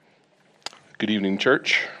Good evening,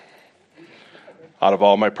 church. Out of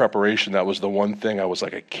all my preparation, that was the one thing I was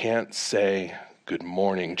like, I can't say good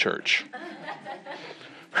morning, church.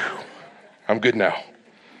 Whew. I'm good now.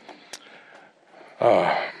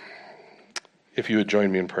 If you would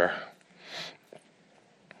join me in prayer.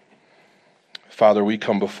 Father, we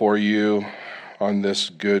come before you on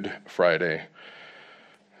this Good Friday.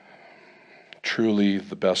 Truly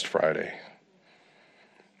the best Friday.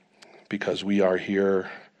 Because we are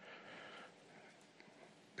here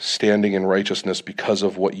standing in righteousness because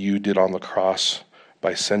of what you did on the cross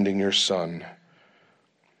by sending your Son,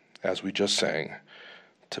 as we just sang,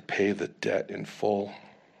 to pay the debt in full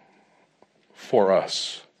for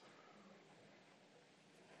us.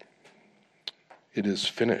 It is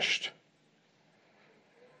finished.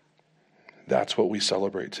 That's what we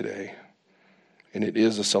celebrate today. And it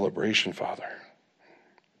is a celebration, Father.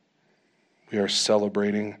 We are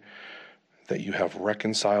celebrating that you have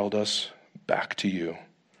reconciled us back to you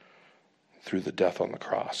through the death on the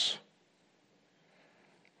cross.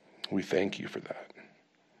 We thank you for that.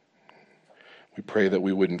 We pray that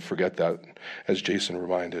we wouldn't forget that, as Jason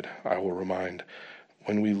reminded. I will remind,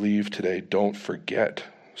 when we leave today, don't forget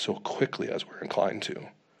so quickly as we're inclined to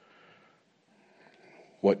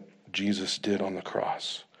what Jesus did on the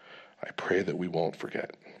cross. I pray that we won't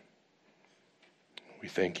forget. We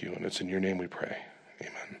thank you, and it's in your name we pray.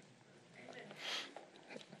 Amen.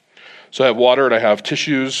 So I have water, and I have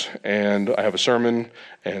tissues, and I have a sermon,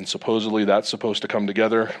 and supposedly that's supposed to come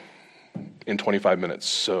together in 25 minutes.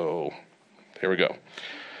 So here we go.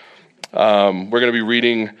 We're going to be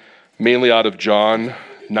reading mainly out of John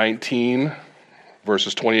 19,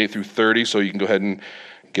 verses 28 through 30, so you can go ahead and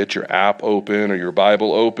get your app open or your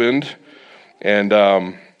Bible opened. And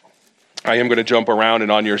I am going to jump around,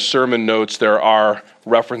 and on your sermon notes, there are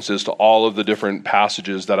references to all of the different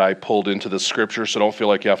passages that I pulled into the scripture, so don't feel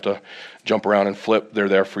like you have to jump around and flip. They're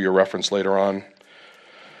there for your reference later on.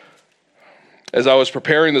 As I was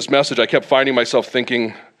preparing this message, I kept finding myself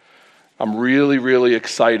thinking, I'm really, really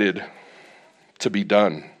excited to be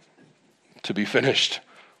done, to be finished,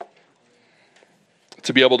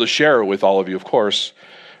 to be able to share it with all of you, of course.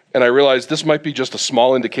 And I realized this might be just a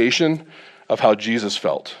small indication of how Jesus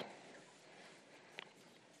felt.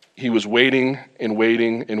 He was waiting and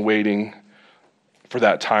waiting and waiting for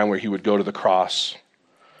that time where he would go to the cross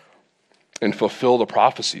and fulfill the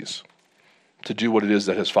prophecies to do what it is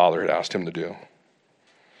that his Father had asked him to do.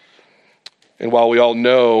 And while we all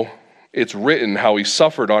know it's written how he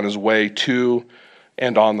suffered on his way to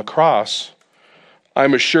and on the cross,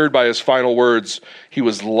 I'm assured by his final words, he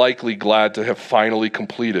was likely glad to have finally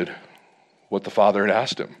completed what the Father had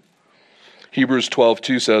asked him. Hebrews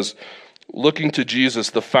 12:2 says, looking to Jesus,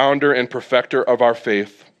 the founder and perfecter of our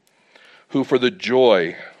faith, who for the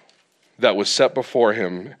joy that was set before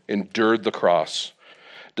him endured the cross,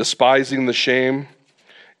 despising the shame,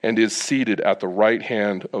 and is seated at the right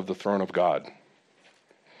hand of the throne of God.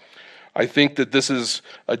 I think that this is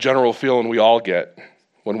a general feeling we all get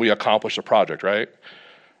when we accomplish a project, right?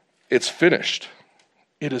 It's finished.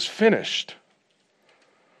 It is finished.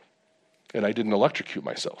 And I didn't electrocute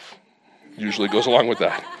myself. Usually goes along with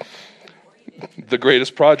that. The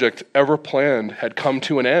greatest project ever planned had come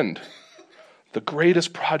to an end. The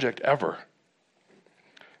greatest project ever.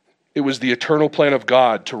 It was the eternal plan of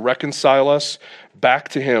God to reconcile us back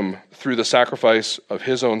to him through the sacrifice of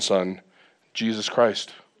his own Son, Jesus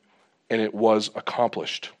Christ. And it was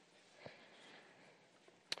accomplished.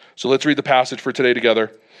 So let's read the passage for today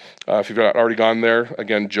together. If you've not already gone there,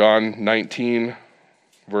 again, John 19,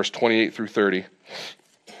 verse 28 through 30.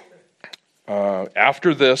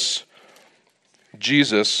 After this,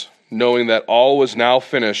 Jesus, knowing that all was now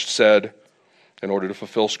finished, said, in order to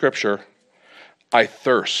fulfill Scripture, I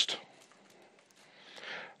thirst.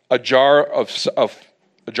 A jar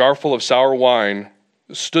full of sour wine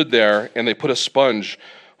stood there, and they put a sponge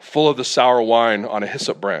full of the sour wine on a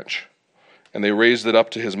hyssop branch, and they raised it up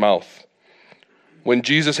to his mouth. When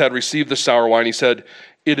Jesus had received the sour wine, he said,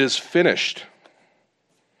 it is finished.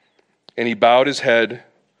 And he bowed his head,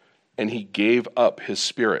 and he gave up his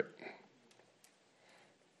spirit.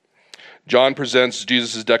 John presents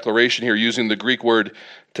Jesus' declaration here using the Greek word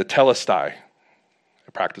tetelestai.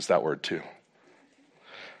 I practice that word too.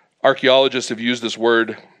 Archaeologists have used this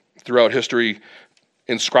word throughout history,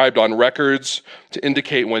 inscribed on records to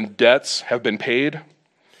indicate when debts have been paid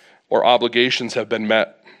or obligations have been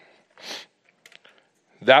met.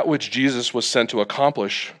 That which Jesus was sent to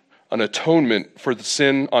accomplish, an atonement for the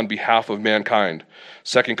sin on behalf of mankind,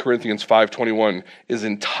 2 Corinthians 5:21, is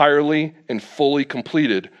entirely and fully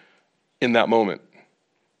completed in that moment.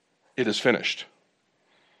 It is finished.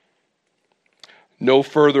 No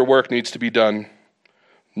further work needs to be done,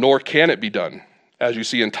 nor can it be done, as you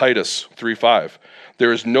see in Titus 3:5.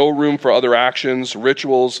 There is no room for other actions,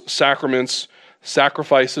 rituals, sacraments,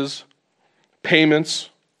 sacrifices, payments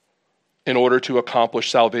in order to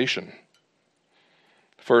accomplish salvation.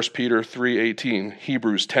 1 Peter 3:18,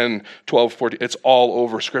 Hebrews 10:12-14. It's all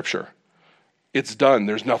over Scripture. It's done.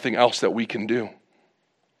 There's nothing else that we can do.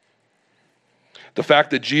 The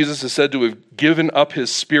fact that Jesus is said to have given up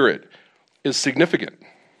his spirit is significant.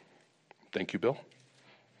 Thank you, Bill.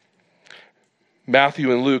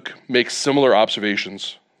 Matthew and Luke make similar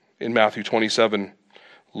observations in Matthew 27,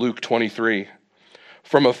 Luke 23.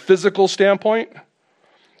 From a physical standpoint,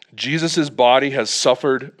 Jesus' body has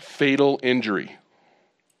suffered fatal injury.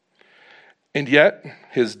 And yet,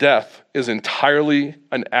 his death is entirely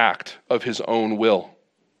an act of his own will.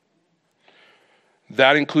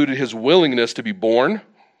 That included his willingness to be born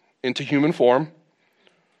into human form,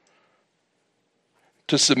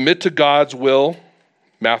 to submit to God's will,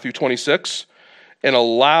 Matthew 26, and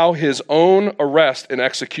allow his own arrest and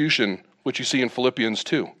execution, which you see in Philippians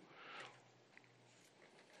 2.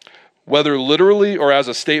 Whether literally or as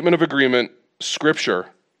a statement of agreement, Scripture,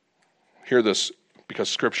 hear this because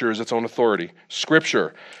Scripture is its own authority,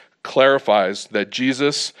 Scripture clarifies that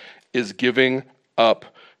Jesus is giving up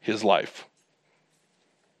his life.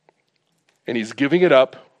 And he's giving it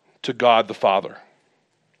up to God the Father.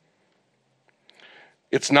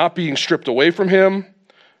 It's not being stripped away from him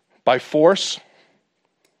by force.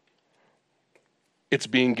 It's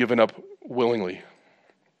being given up willingly.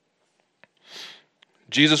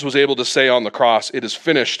 Jesus was able to say on the cross, "It is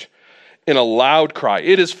finished," in a loud cry.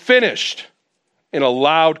 It is finished in a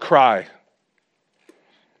loud cry.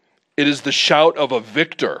 It is the shout of a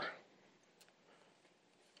victor.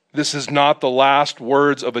 This is not the last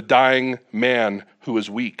words of a dying man who is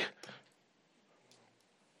weak.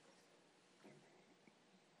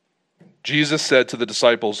 Jesus said to the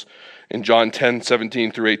disciples in John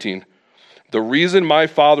 10:17-18, "The reason my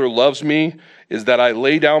Father loves me is that I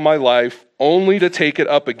lay down my life only to take it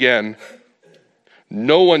up again.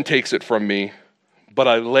 No one takes it from me, but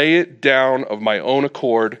I lay it down of my own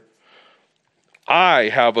accord. I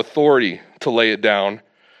have authority to lay it down,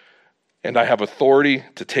 and I have authority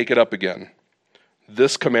to take it up again.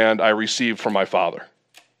 This command I received from my Father."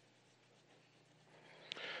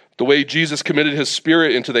 The way Jesus committed his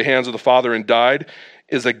spirit into the hands of the Father and died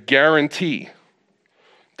is a guarantee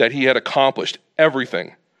that he had accomplished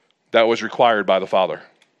everything that was required by the Father.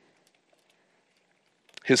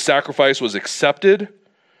 His sacrifice was accepted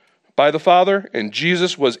by the Father, and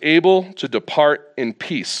Jesus was able to depart in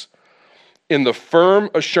peace, in the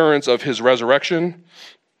firm assurance of his resurrection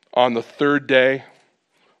on the third day,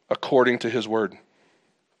 according to his word.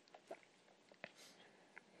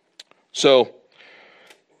 So,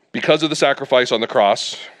 because of the sacrifice on the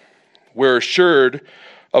cross, we're assured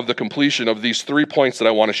of the completion of these 3 points that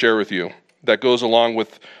I want to share with you that goes along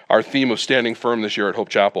with our theme of standing firm this year at Hope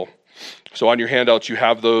Chapel. So on your handouts, you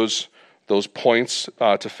have those points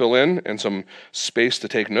to fill in and some space to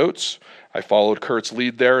take notes. I followed Kurt's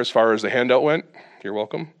lead there as far as the handout went. You're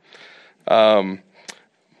welcome. But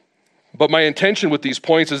my intention with these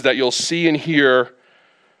points is that you'll see and hear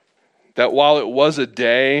that while it was a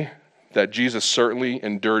day that Jesus certainly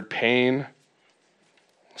endured pain,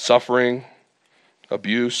 suffering,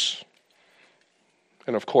 abuse,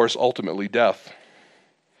 and of course, ultimately death,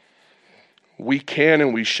 we can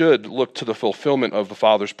and we should look to the fulfillment of the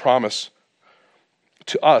Father's promise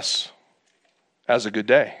to us as a good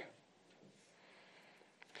day.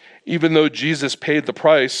 Even though Jesus paid the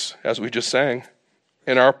price, as we just sang,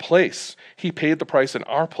 in our place, he paid the price in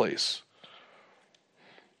our place.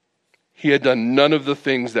 He had done none of the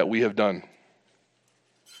things that we have done.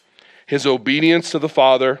 His obedience to the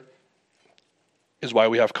Father is why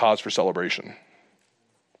we have cause for celebration.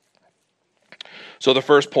 So the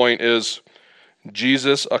first point is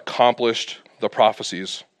Jesus accomplished the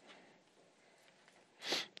prophecies.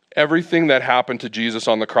 Everything that happened to Jesus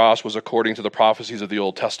on the cross was according to the prophecies of the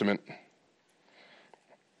Old Testament.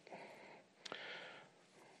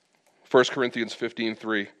 1 Corinthians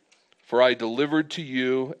 15:3, "For I delivered to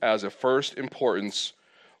you as of first importance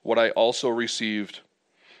what I also received,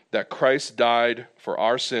 that Christ died for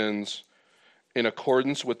our sins in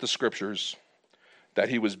accordance with the Scriptures, that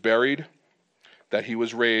he was buried, that he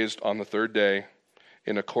was raised on the third day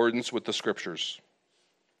in accordance with the Scriptures."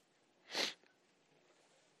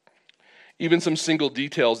 Even some single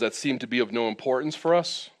details that seem to be of no importance for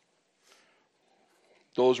us,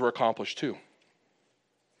 those were accomplished too.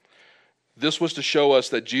 This was to show us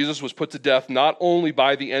that Jesus was put to death not only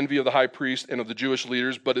by the envy of the high priest and of the Jewish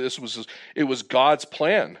leaders, but it was God's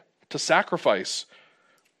plan to sacrifice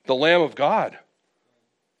the Lamb of God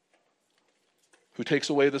who takes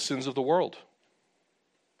away the sins of the world.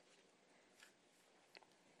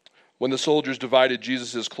 When the soldiers divided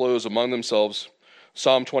Jesus' clothes among themselves,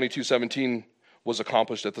 Psalm 22:17 was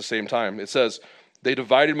accomplished at the same time. It says, "They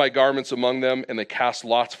divided my garments among them, and they cast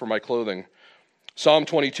lots for my clothing." Psalm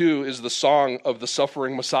 22 is the song of the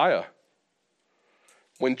suffering Messiah.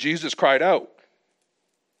 When Jesus cried out,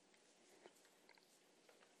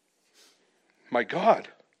 "My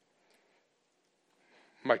God,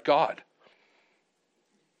 my God,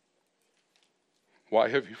 why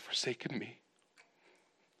have you forsaken me?"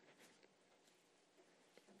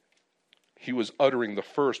 He was uttering the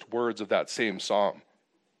first words of that same psalm.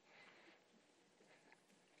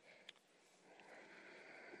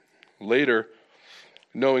 Later,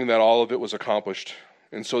 knowing that all of it was accomplished,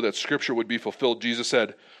 and so that Scripture would be fulfilled, Jesus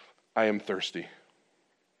said, "I am thirsty."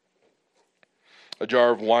 A jar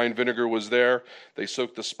of wine vinegar was there. They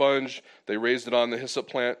soaked the sponge. They raised it on the hyssop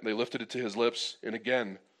plant. They lifted it to his lips. And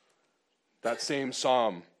again, that same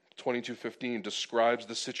Psalm 22:15 describes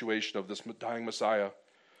the situation of this dying Messiah.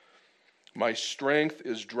 "My strength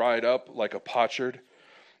is dried up like a potsherd,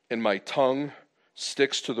 and my tongue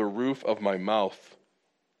sticks to the roof of my mouth."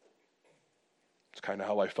 It's kind of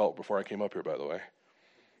how I felt before I came up here, by the way.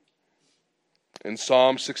 And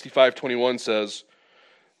Psalm 65:21 says,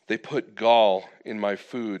 "They put gall in my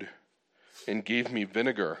food and gave me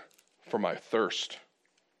vinegar for my thirst."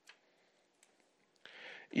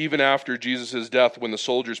 Even after Jesus' death, when the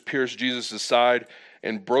soldiers pierced Jesus' side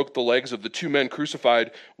and broke the legs of the two men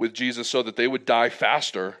crucified with Jesus so that they would die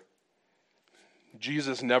faster,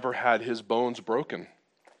 Jesus never had his bones broken.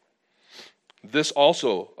 This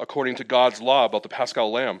also, according to God's law about the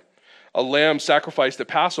Paschal lamb, a lamb sacrificed at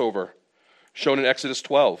Passover, shown in Exodus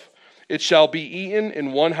 12. "It shall be eaten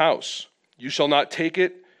in one house. You shall not take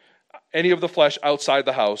any of the flesh outside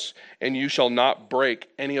the house, and you shall not break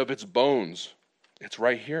any of its bones." It's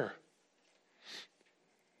right here.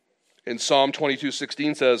 In Psalm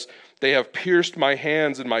 22:16 says, "They have pierced my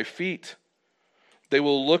hands and my feet. They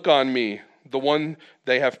will look on me, the one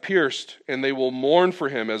they have pierced, and they will mourn for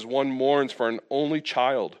him as one mourns for an only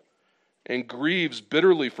child, and grieves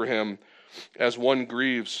bitterly for him as one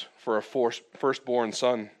grieves for a firstborn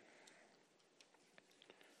son."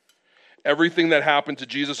 Everything that happened to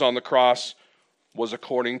Jesus on the cross was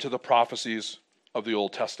according to the prophecies of the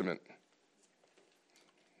Old Testament.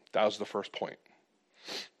 That was the first point.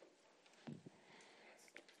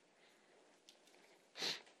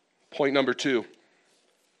 Point number 2.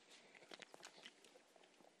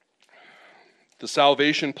 The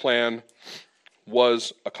salvation plan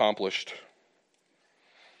was accomplished.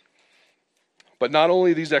 But not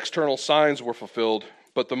only these external signs were fulfilled,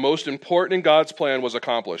 but the most important in God's plan was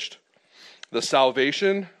accomplished. The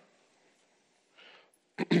salvation,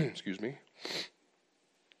 the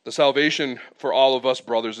salvation for all of us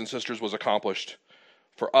brothers and sisters was accomplished.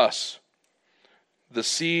 For us, the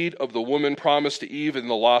seed of the woman promised to Eve in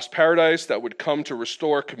the lost paradise that would come to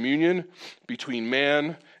restore communion between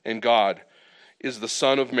man and God is the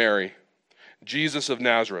Son of Mary, Jesus of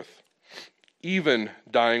Nazareth. Even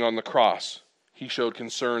dying on the cross, he showed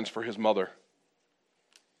concerns for his mother.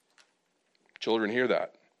 Children, hear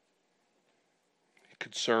that.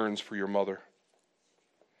 Concerns for your mother.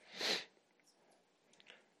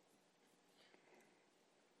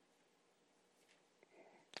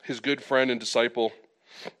 His good friend and disciple,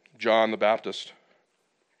 John the Baptist,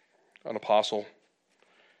 an apostle,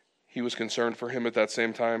 he was concerned for him at that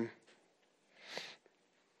same time.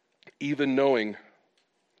 Even knowing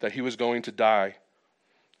that he was going to die,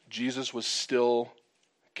 Jesus was still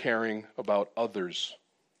caring about others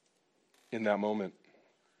in that moment.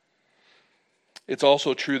 It's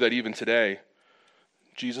also true that even today,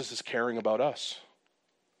 Jesus is caring about us,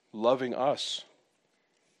 loving us.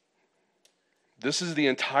 This is the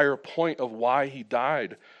entire point of why he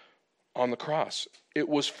died on the cross. It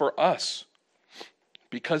was for us,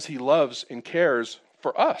 because he loves and cares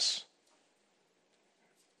for us.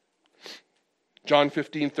 John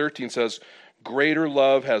 15:13 says, "Greater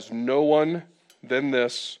love has no one than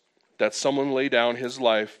this, that someone lay down his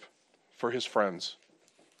life for his friends."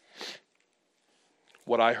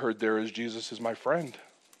 What I heard there is Jesus is my friend.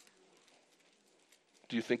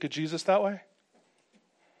 Do you think of Jesus that way?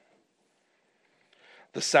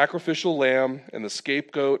 The sacrificial lamb and the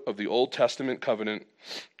scapegoat of the Old Testament covenant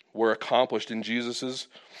were accomplished in Jesus'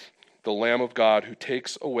 the Lamb of God who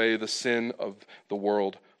takes away the sin of the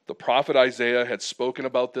world. The prophet Isaiah had spoken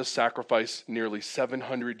about this sacrifice nearly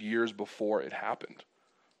 700 years before it happened.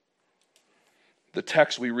 The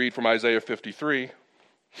text we read from Isaiah 53,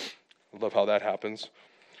 I love how that happens.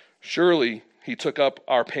 Surely he took up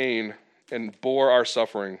our pain and bore our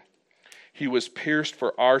suffering. He was pierced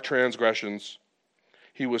for our transgressions.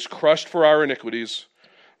 He was crushed for our iniquities.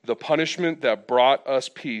 The punishment that brought us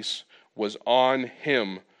peace was on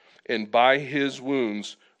him, and by his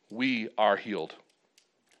wounds we are healed.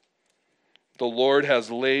 The Lord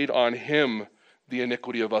has laid on him the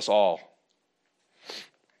iniquity of us all.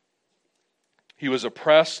 He was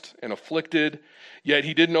oppressed and afflicted, yet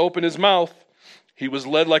he didn't open his mouth. He was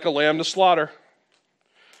led like a lamb to slaughter.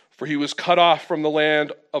 For he was cut off from the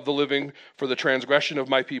land of the living. For the transgression of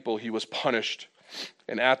my people he was punished.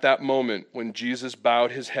 And at that moment, when Jesus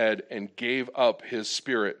bowed his head and gave up his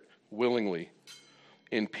spirit willingly,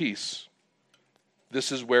 in peace,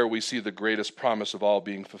 this is where we see the greatest promise of all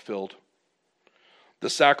being fulfilled. The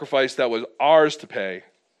sacrifice that was ours to pay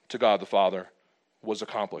to God the Father was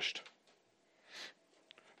accomplished.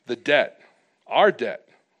 The debt, our debt,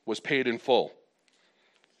 was paid in full.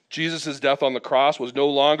 Jesus' death on the cross was no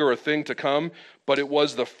longer a thing to come, but it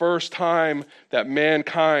was the first time that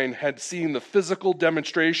mankind had seen the physical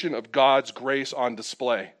demonstration of God's grace on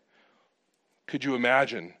display. Could you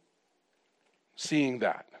imagine seeing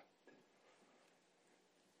that?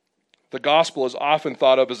 The gospel is often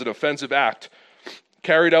thought of as an offensive act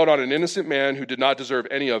carried out on an innocent man who did not deserve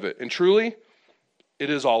any of it. And truly, it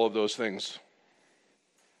is all of those things.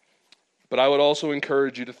 But I would also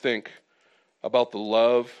encourage you to think about the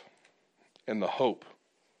love and the hope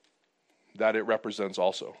that it represents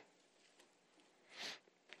also.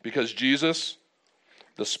 Because Jesus,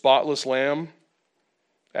 the spotless Lamb,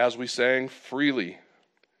 as we sang, freely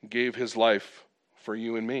gave his life for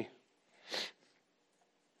you and me.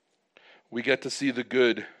 We get to see the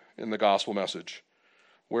good in the gospel message,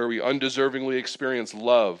 where we undeservingly experience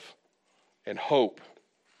love and hope,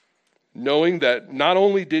 knowing that not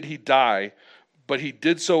only did he die, but he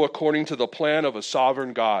did so according to the plan of a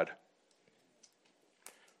sovereign God.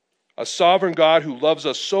 A sovereign God who loves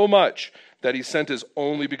us so much that he sent his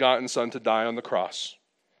only begotten Son to die on the cross,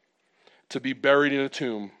 to be buried in a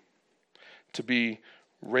tomb, to be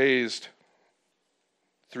raised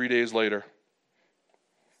 3 days later.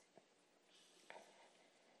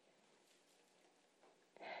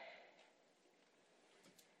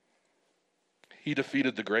 He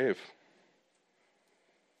defeated the grave.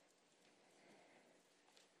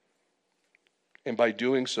 And by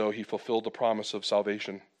doing so, he fulfilled the promise of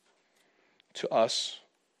salvation to us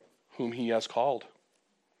whom he has called,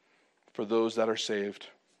 for those that are saved,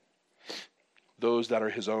 those that are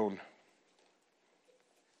his own.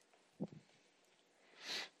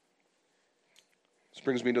 This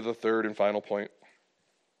brings me to the third and final point.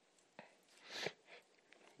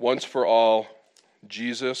 Once for all,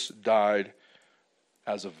 Jesus died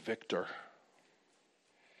as a victor.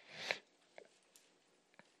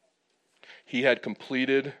 He had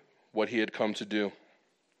completed what he had come to do.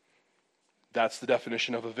 That's the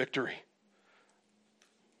definition of a victory.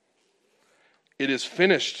 It is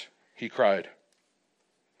finished, he cried.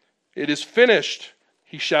 It is finished,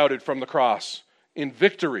 he shouted from the cross, in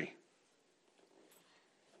victory.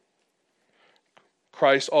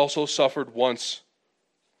 Christ also suffered once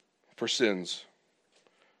for sins,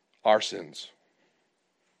 our sins,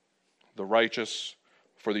 the righteous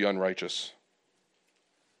for the unrighteous,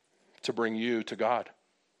 to bring you to God.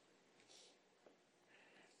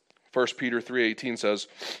 1 Peter 3:18 says,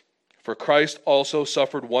 "For Christ also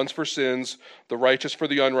suffered once for sins, the righteous for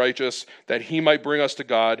the unrighteous, that he might bring us to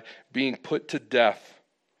God, being put to death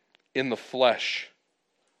in the flesh,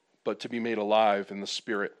 but to be made alive in the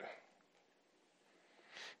spirit."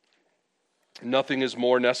 Nothing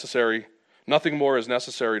more is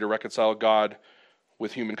necessary to reconcile God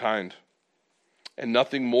with humankind. And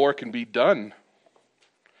nothing more can be done,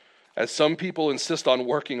 as some people insist on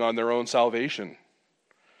working on their own salvation.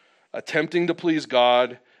 Attempting to please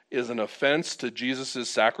God is an offense to Jesus'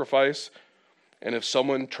 sacrifice, and if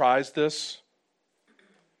someone tries this,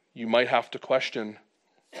 you might have to question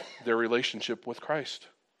their relationship with Christ.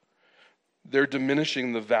 They're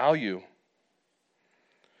diminishing the value.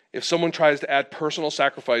 If someone tries to add personal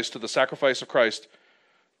sacrifice to the sacrifice of Christ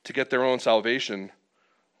to get their own salvation,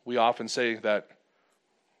 we often say that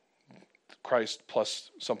Christ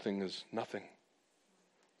plus something is nothing.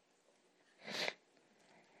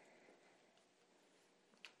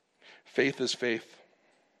 Faith is faith,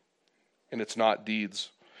 and it's not deeds.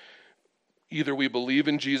 Either we believe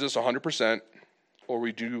in Jesus 100%, or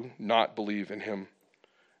we do not believe in him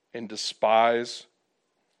and despise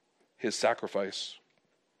his sacrifice.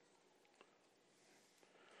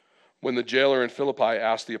 When the jailer in Philippi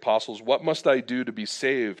asked the apostles, "What must I do to be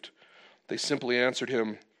saved?" they simply answered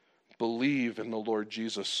him, "Believe in the Lord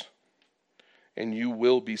Jesus, and you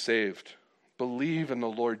will be saved. Believe in the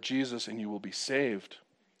Lord Jesus and you will be saved.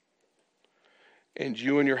 And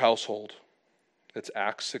you and your household. That's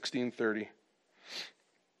Acts 16:30.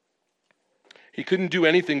 He couldn't do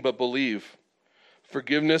anything but believe.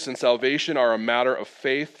 Forgiveness and salvation are a matter of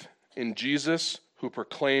faith in Jesus, who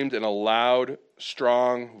proclaimed in a loud,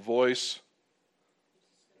 strong voice.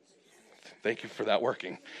 Thank you for that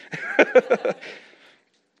working.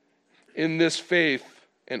 In this faith,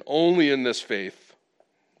 and only in this faith,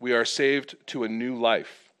 we are saved to a new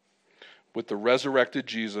life with the resurrected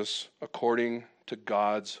Jesus according to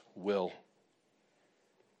God's will.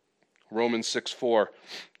 Romans 6:4,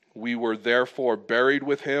 we were therefore buried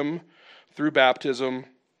with him through baptism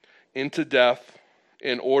into death,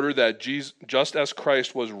 in order that just as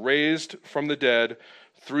Christ was raised from the dead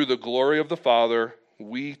through the glory of the Father,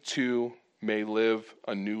 we too may live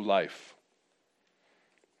a new life.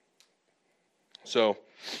 So,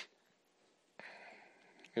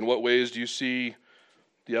 in what ways do you see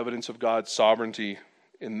the evidence of God's sovereignty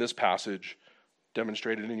in this passage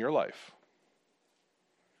demonstrated in your life?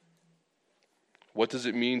 What does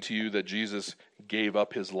it mean to you that Jesus gave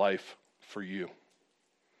up his life for you?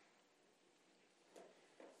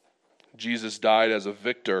 Jesus died as a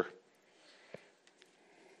victor.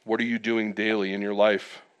 What are you doing daily in your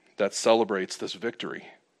life that celebrates this victory,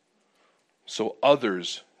 so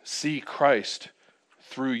others see Christ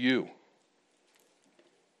through you?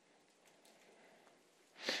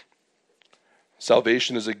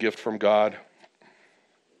 Salvation is a gift from God.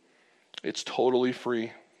 It's totally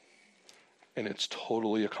free, and it's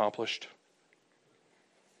totally accomplished.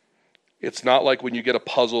 It's not like when you get a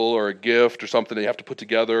puzzle or a gift or something that you have to put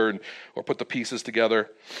together or put the pieces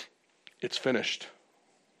together. It's finished.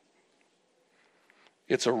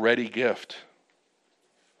 It's a ready gift.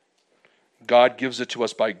 God gives it to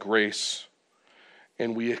us by grace,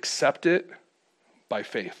 and we accept it by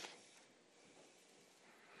faith.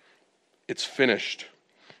 It's finished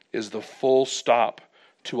is the full stop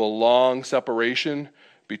to a long separation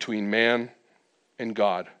between man and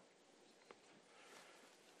God.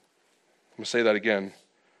 I'm going to say that again.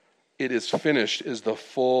 It is finished is the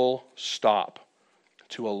full stop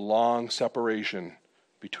to a long separation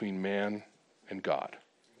between man and God.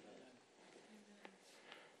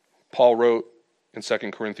 Paul wrote in 2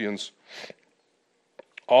 Corinthians,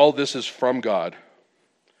 all this is from God,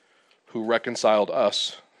 who reconciled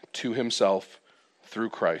us to himself through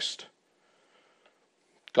Christ.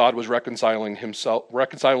 God was reconciling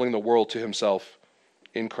the world to himself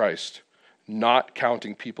in Christ, not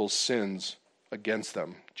counting people's sins against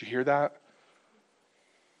them. Did you hear that?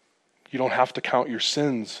 You don't have to count your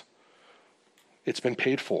sins. It's been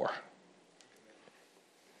paid for.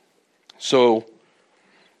 So,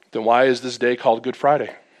 then why is this day called Good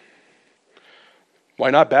Friday? Why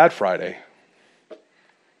not Bad Friday?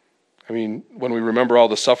 I mean, when we remember all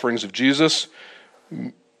the sufferings of Jesus,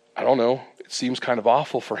 I don't know, it seems kind of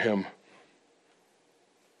awful for him.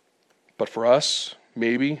 But for us,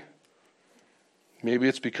 maybe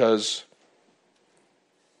it's because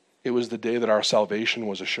it was the day that our salvation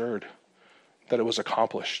was assured, that it was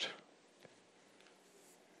accomplished.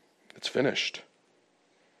 It's finished.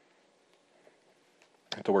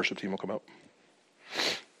 The worship team will come up.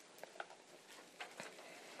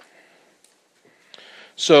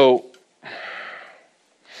 So,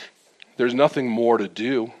 there's nothing more to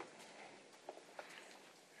do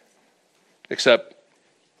except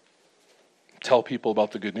tell people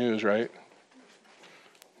about the good news, right?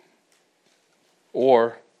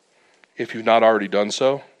 Or, if you've not already done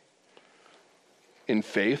so, in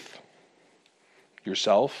faith,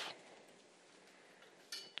 yourself,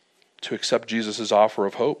 to accept Jesus' offer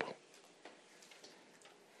of hope,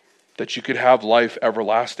 that you could have life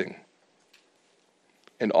everlasting.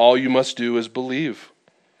 And all you must do is believe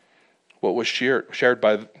what was shared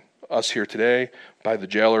by us here today, by the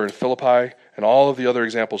jailer in Philippi, and all of the other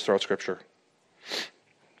examples throughout Scripture.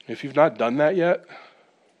 If you've not done that yet,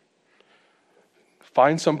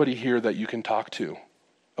 find somebody here that you can talk to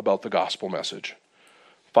about the gospel message.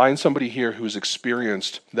 Find somebody here who's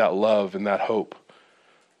experienced that love and that hope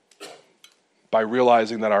by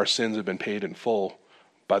realizing that our sins have been paid in full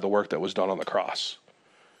by the work that was done on the cross.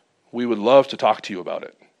 We would love to talk to you about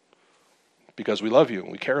it because we love you and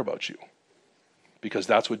we care about you, because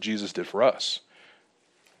that's what Jesus did for us.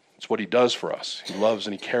 It's what he does for us. He loves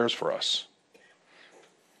and he cares for us.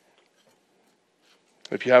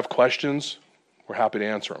 If you have questions, we're happy to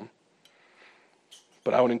answer them.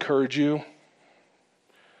 But I would encourage you,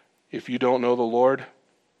 if you don't know the Lord,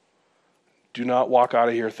 do not walk out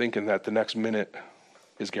of here thinking that the next minute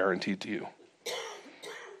is guaranteed to you.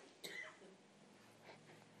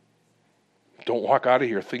 Don't walk out of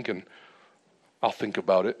here thinking, I'll think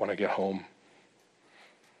about it when I get home.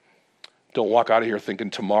 Don't walk out of here thinking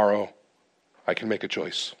tomorrow I can make a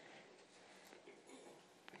choice.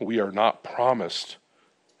 We are not promised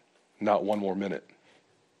not one more minute.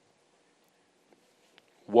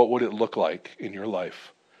 What would it look like in your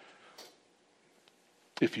life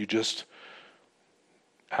if you just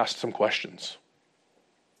asked some questions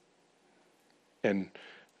and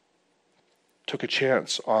took a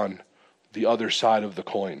chance on the other side of the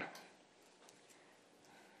coin?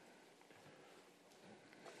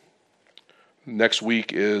 Next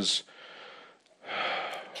week is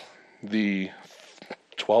the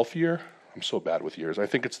 12th year. I'm so bad with years. I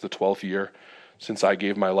think it's the 12th year since I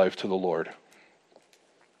gave my life to the Lord.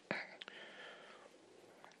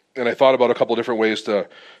 And I thought about a couple different ways to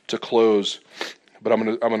close, but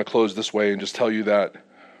I'm gonna close this way and just tell you that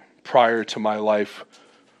prior to my life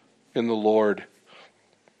in the Lord,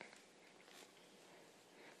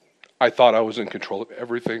 I thought I was in control of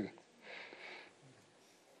everything.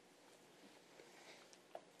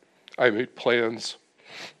 I made plans,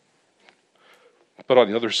 but on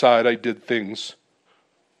the other side, I did things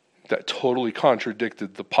that totally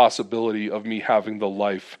contradicted the possibility of me having the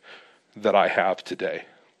life that I have today.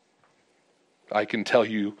 I can tell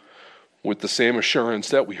you with the same assurance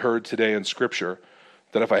that we heard today in Scripture,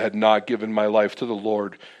 that if I had not given my life to the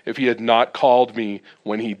Lord, if He had not called me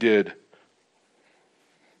when He did,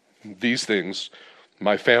 these things,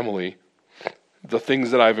 my family, the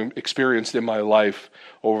things that I've experienced in my life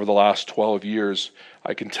over the last 12 years,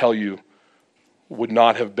 I can tell you, would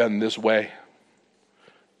not have been this way.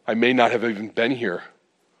 I may not have even been here.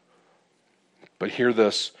 But hear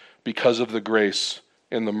this, because of the grace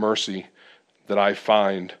and the mercy that I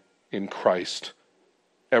find in Christ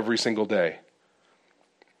every single day.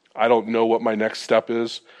 I don't know what my next step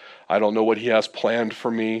is. I don't know what He has planned for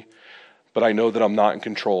me, but I know that I'm not in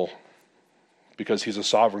control because He's a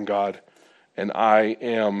sovereign God, and I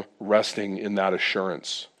am resting in that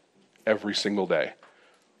assurance every single day.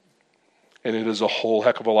 And it is a whole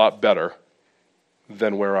heck of a lot better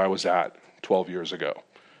than where I was at 12 years ago.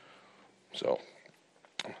 So,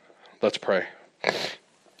 let's pray.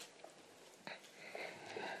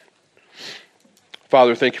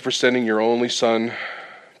 Father, thank you for sending your only Son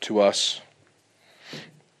to us.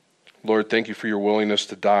 Lord, thank you for your willingness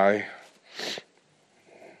to die,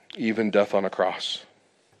 even death on a cross.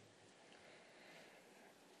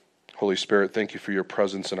 Holy Spirit, thank you for your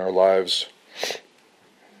presence in our lives.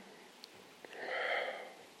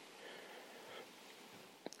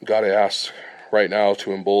 God, I ask right now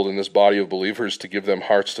to embolden this body of believers, to give them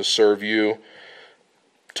hearts to serve you,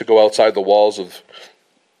 to go outside the walls of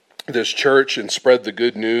this church and spread the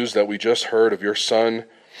good news that we just heard of your Son,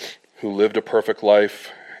 who lived a perfect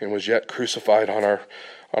life and was yet crucified on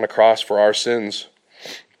a cross for our sins,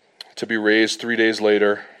 to be raised 3 days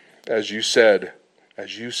later, as you said,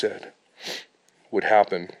 would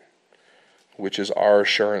happen, which is our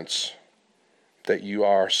assurance that you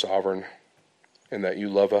are sovereign and that you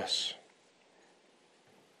love us.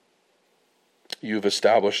 You've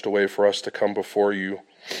established a way for us to come before you,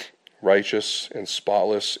 righteous and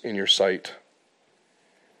spotless in your sight.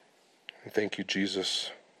 And thank you,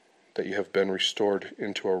 Jesus, that you have been restored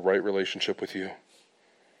into a right relationship with you.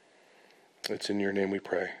 It's in your name we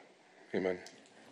pray. Amen.